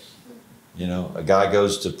life. Yes. You know, a guy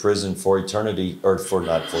goes to prison for eternity, or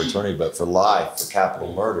not for eternity, but for life, for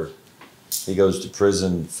capital murder. He goes to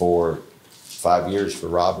prison for 5 years for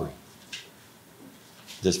robbery.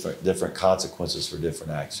 Different consequences for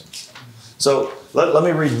different actions. So let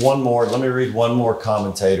me read one more. Let me read one more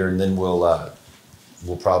commentator, and then we'll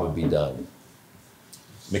probably be done.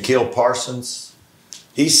 Mikhail Parsons,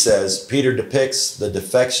 he says Peter depicts the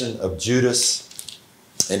defection of Judas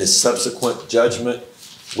and his subsequent judgment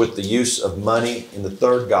with the use of money in the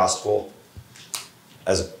third gospel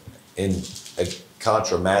as in a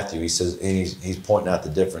contra Matthew. He says, and he's pointing out the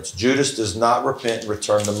difference. Judas does not repent and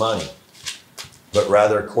return the money, but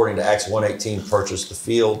rather, according to Acts 1:18, purchased the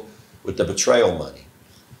field with the betrayal money.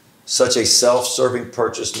 Such a self-serving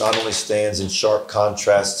purchase not only stands in sharp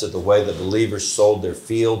contrast to the way the believers sold their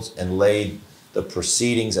fields and laid the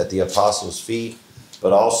proceedings at the apostles' feet,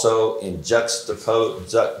 but also in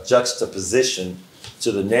juxtaposition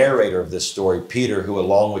to the narrator of this story, Peter, who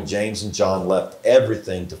along with James and John left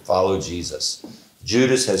everything to follow Jesus.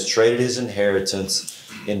 Judas has traded his inheritance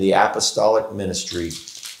in the apostolic ministry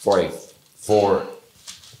for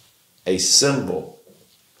a symbol.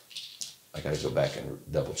 I got to go back and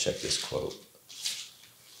double check this quote.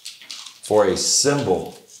 For a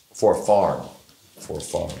symbol, for a farm,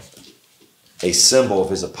 a symbol of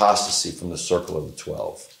his apostasy from the circle of the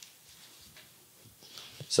 12.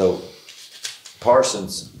 So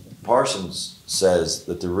Parsons says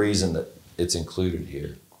that the reason that it's included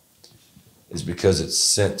here is because it's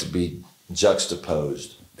sent to be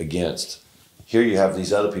juxtaposed against, here you have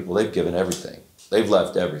these other people, they've given everything. They've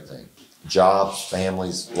left everything. Jobs,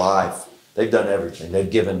 families, life. They've done everything. They've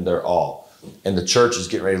given their all. And the church is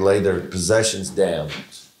getting ready to lay their possessions down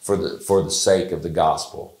for the sake of the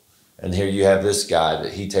gospel. And here you have this guy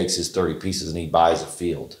that he takes his 30 pieces and he buys a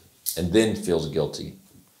field and then feels guilty.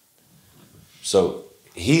 So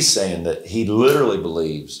he's saying that he literally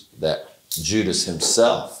believes that Judas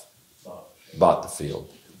himself bought the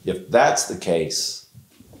field. If that's the case,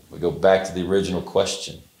 we go back to the original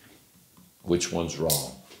question. Which one's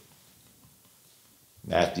wrong?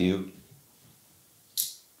 Matthew?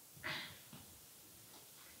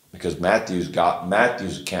 Because Matthew's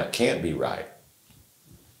account can't be right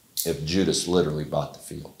if Judas literally bought the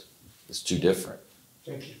field. It's too different.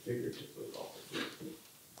 I think he figuratively bought the field.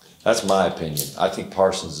 That's my opinion. I think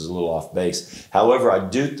Parsons is a little off base. However, I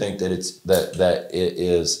do think that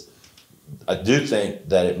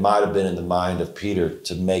it might have been in the mind of Peter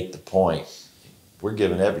to make the point, we're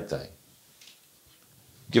giving everything.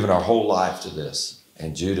 Giving our whole life to this.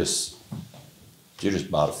 And Judas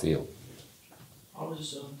bought a field. Why was it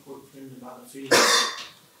so important for him to buy the field?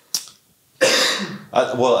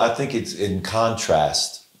 I think it's in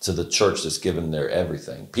contrast to the church that's given their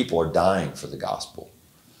everything. People are dying for the gospel.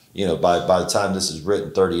 You know, by the time this is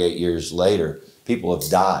written 38 years later, people have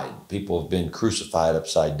died. People have been crucified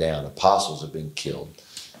upside down. Apostles have been killed,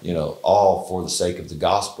 you know, all for the sake of the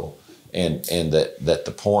gospel. And that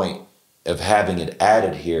the point of having it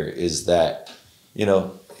added here is that, you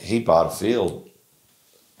know, he bought a field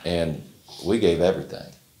and we gave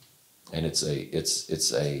everything. And it's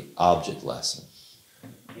a object lesson.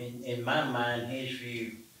 In my mind, his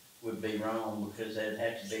view would be wrong because there'd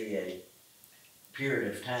have to be a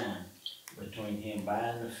period of time between him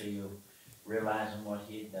buying the field, realizing what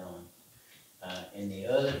he had done. In the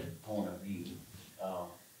other point of view,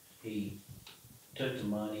 he took the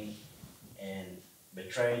money and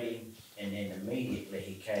betrayed him, and then immediately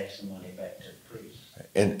he cashed the money back to the priest.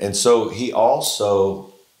 And so he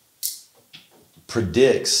also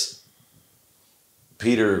predicts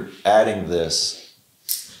Peter adding this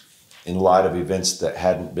in light of events that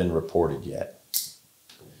hadn't been reported yet.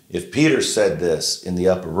 If Peter said this in the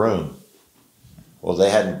upper room, well, they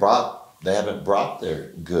haven't brought their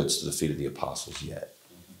goods to the feet of the apostles yet.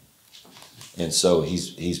 And so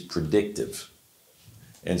he's predictive.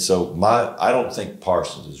 And so I don't think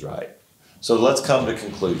Parsons is right. So let's come to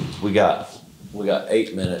conclusions. We got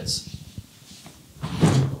 8 minutes.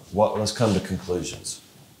 Let's come to conclusions.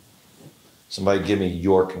 Somebody give me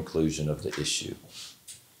your conclusion of the issue.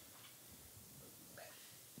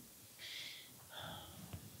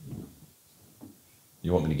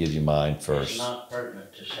 You want me to give you mine first? It's not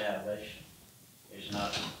pertinent to salvation. It's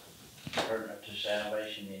not pertinent to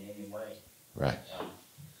salvation in any way. Right.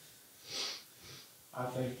 I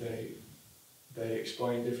think they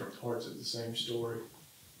explain different parts of the same story.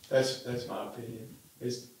 That's my opinion.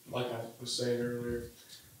 It's like I was saying earlier,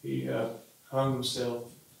 he hung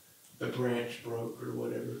himself, the branch broke or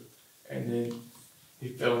whatever, and then he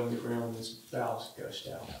fell on the ground and his bowels gushed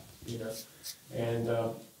out, you know. And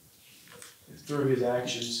through his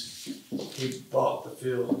actions, he bought the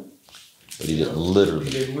field. But he didn't literally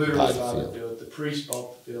buy the the field. field. The priest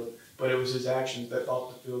bought the field, but it was his actions that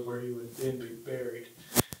bought the field where he would then be buried.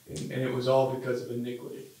 And it was all because of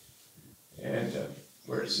iniquity. And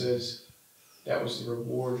where it says that was the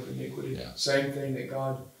reward of iniquity. Yeah. Same thing that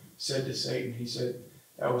God said to Satan. He said,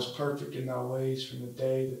 "Thou was perfect in thy ways from the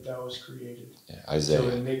day that thou was created." Yeah, So Isaiah,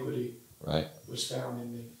 iniquity right? was found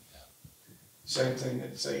in thee. Same thing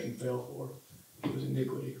that Satan fell for. It was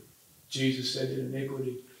iniquity. Jesus said that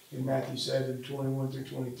iniquity in Matthew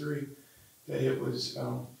 7:21-23, that it was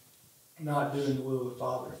not doing the will of the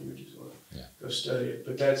Father, if you would just want to go study it.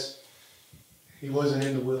 But he wasn't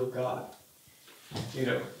in the will of God. You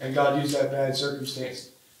know, and God used that bad circumstance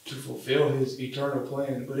to fulfill his eternal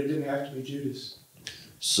plan, but it didn't have to be Judas.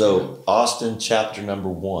 So Austin chapter number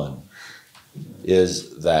 1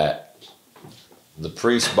 is that the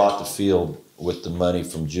priest bought the field with the money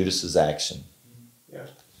from Judas's action. Yeah.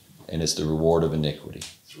 And it's the reward of iniquity.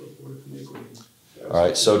 It's the reward of iniquity. All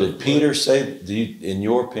right, so did Peter say, in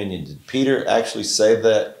your opinion, did Peter actually say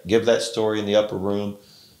that, give that story in the upper room,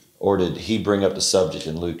 or did he bring up the subject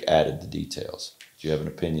and Luke added the details? Do you have an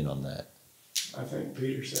opinion on that? I think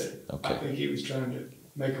Peter said it. Okay. I think he was trying to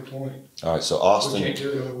make a point. All right, so We can't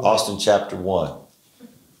do it otherwise. Austin chapter 1.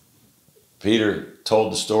 Peter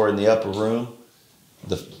told the story in the upper room.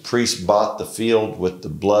 The priest bought the field with the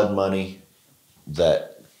blood money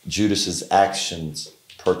that Judas's actions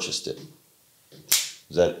purchased it.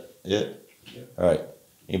 Is that it? Yeah. All right.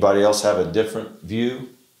 Anybody else have a different view,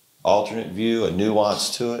 alternate view, a nuance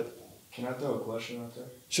to it? Can I throw a question out there?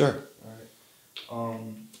 Sure. Alright.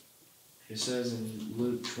 It says in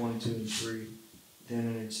Luke 22:3, then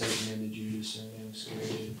entered Satan into Judas, and named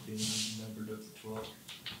Iscariot, being numbered of the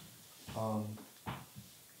 12.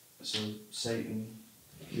 So Satan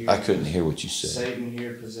here, I couldn't hear what you said. Satan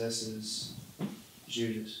here possesses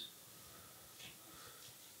Judas.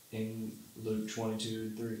 In Luke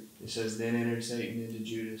 22:3, it says, then entered Satan into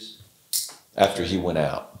Judas. After he went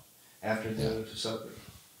out. After the supper.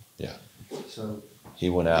 Yeah. So, He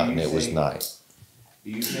went out and it was think- night. do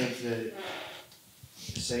you think that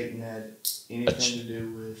Satan had anything to do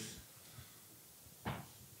with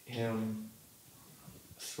him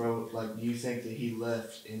do you think that he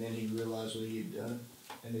left and then he realized what he had done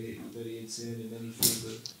and that he had sinned and then he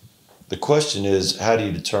threw The question is, how do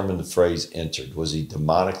you determine the phrase entered? Was he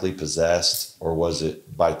demonically possessed, or was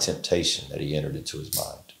it by temptation that he entered into his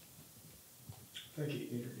mind? I think he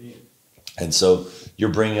entered in. And so you're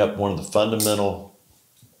bringing up one of the fundamental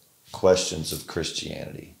questions of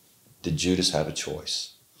Christianity. Did Judas have a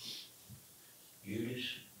choice? Judas?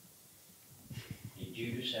 Did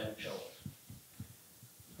Judas have a choice?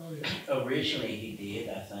 Oh, yeah. Originally he did,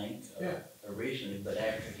 I think. Yeah. Originally, but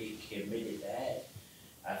after he committed that,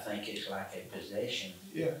 I think it's like a possession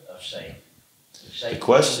Yeah. of Satan. The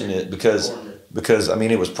question is, because I mean,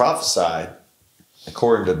 it was prophesied,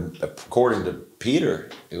 according to Peter,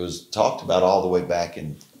 it was talked about all the way back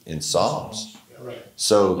in Psalms. Yeah, right.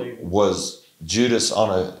 So was Judas on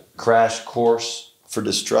a crash course for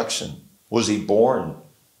destruction? Was he born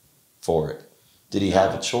for it? Did he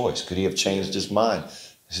have a choice? Could he have changed his mind?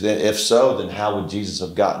 If so, then how would Jesus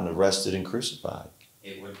have gotten arrested and crucified?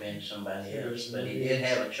 It would have been somebody else, but he did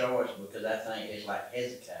have a choice, because I think it's like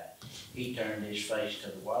Hezekiah. He turned his face to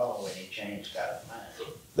the wall and he changed God's mind.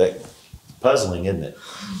 That puzzling, isn't it?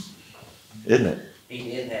 Isn't it? He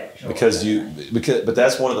did have a choice. But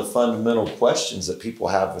that's one of the fundamental questions that people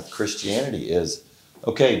have with Christianity is,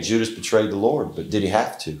 okay, Judas betrayed the Lord, but did he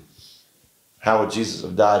have to? How would Jesus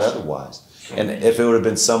have died otherwise? And if it would have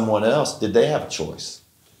been someone else, did they have a choice?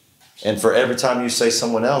 And for every time you say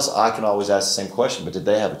someone else, I can always ask the same question, but did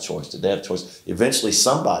they have a choice? Did they have a choice? Eventually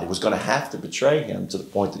somebody was going to have to betray him to the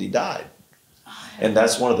point that he died. And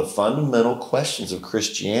that's one of the fundamental questions of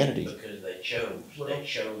Christianity. Because they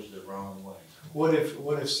chose the wrong way. What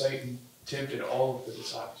if Satan tempted all of the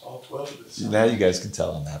disciples, all 12 of the disciples? Now you guys can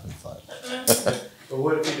tell I'm having fun. But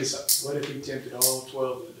what if he tempted all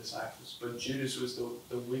 12 of the disciples, but Judas was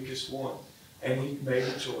the weakest one, and he made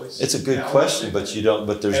a choice? It's a good question, but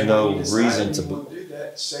there's no reason to do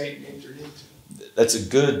that. Satan entered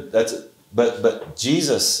into. But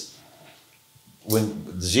Jesus,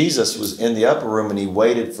 when Jesus was in the upper room and he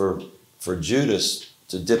waited for Judas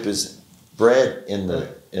to dip his bread in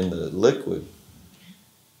the liquid,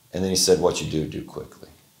 and then he said, "What you do quickly."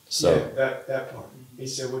 So yeah, that part. He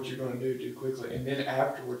said, "What you're going to do quickly," and then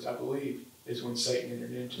afterwards, I believe, is when Satan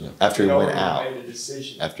entered into it. After he went already out. Made a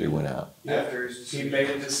decision. After he went out. Yeah, after he made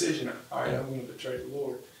a decision. All right, I'm going to betray the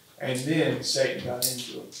Lord, and then Satan got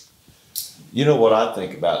into it. You know what I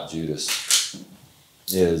think about Judas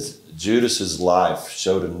is Judas's life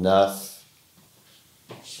showed enough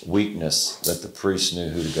weakness that the priest knew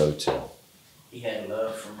who to go to. He had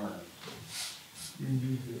love for money.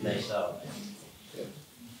 Mm-hmm. They saw that.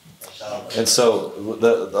 And so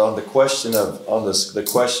the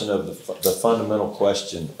fundamental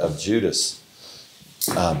question of Judas,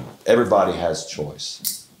 everybody has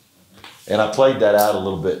choice. And I played that out a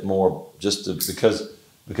little bit more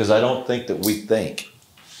because I don't think that we think.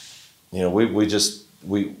 You know,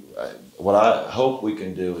 what I hope we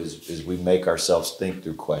can do is we make ourselves think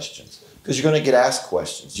through questions. Because you're going to get asked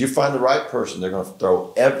questions. You find the right person, they're going to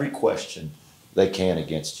throw every question they can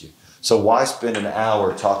against you. So why spend an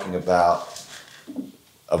hour talking about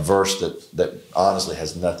a verse that honestly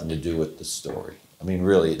has nothing to do with the story? I mean,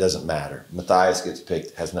 really, it doesn't matter. Matthias gets picked,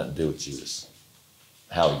 it has nothing to do with Judas,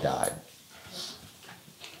 how he died.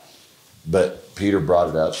 But Peter brought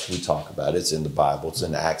it up, so we talk about it. It's in the Bible, it's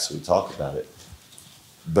in Acts, so we talk about it.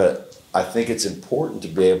 But I think it's important to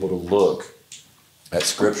be able to look at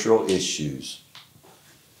scriptural issues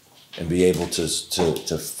and be able to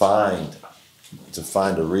find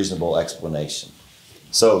a reasonable explanation.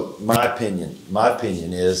 So my opinion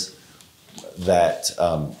is that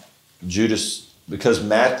Judas, because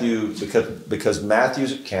Matthew's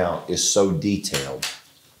account is so detailed,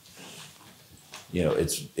 you know,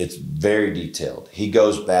 it's very detailed. He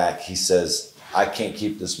goes back, he says, I can't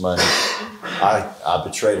keep this money. I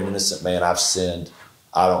betrayed an innocent man. I've sinned.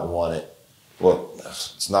 I don't want it. Well,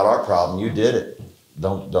 it's not our problem. You did it.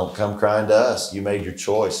 Don't come crying to us. You made your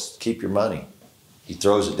choice. Keep your money. He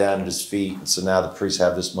throws it down at his feet. And so now the priests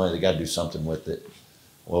have this money. They got to do something with it.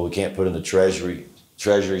 Well, we can't put it in the treasury.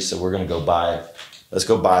 treasury said, we're going to go buy, let's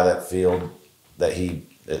go buy that field that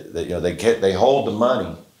they hold the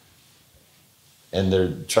money and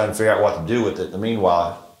they're trying to figure out what to do with it. In the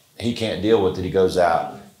meanwhile, he can't deal with it. He goes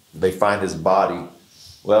out, they find his body.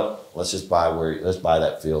 Well, let's buy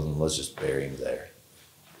that field and let's just bury him there.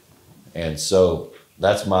 And so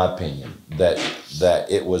that's my opinion, that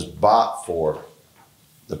it was bought for.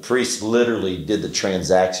 The priests literally did the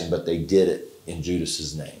transaction, but they did it in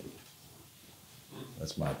Judas's name.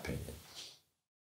 That's my opinion.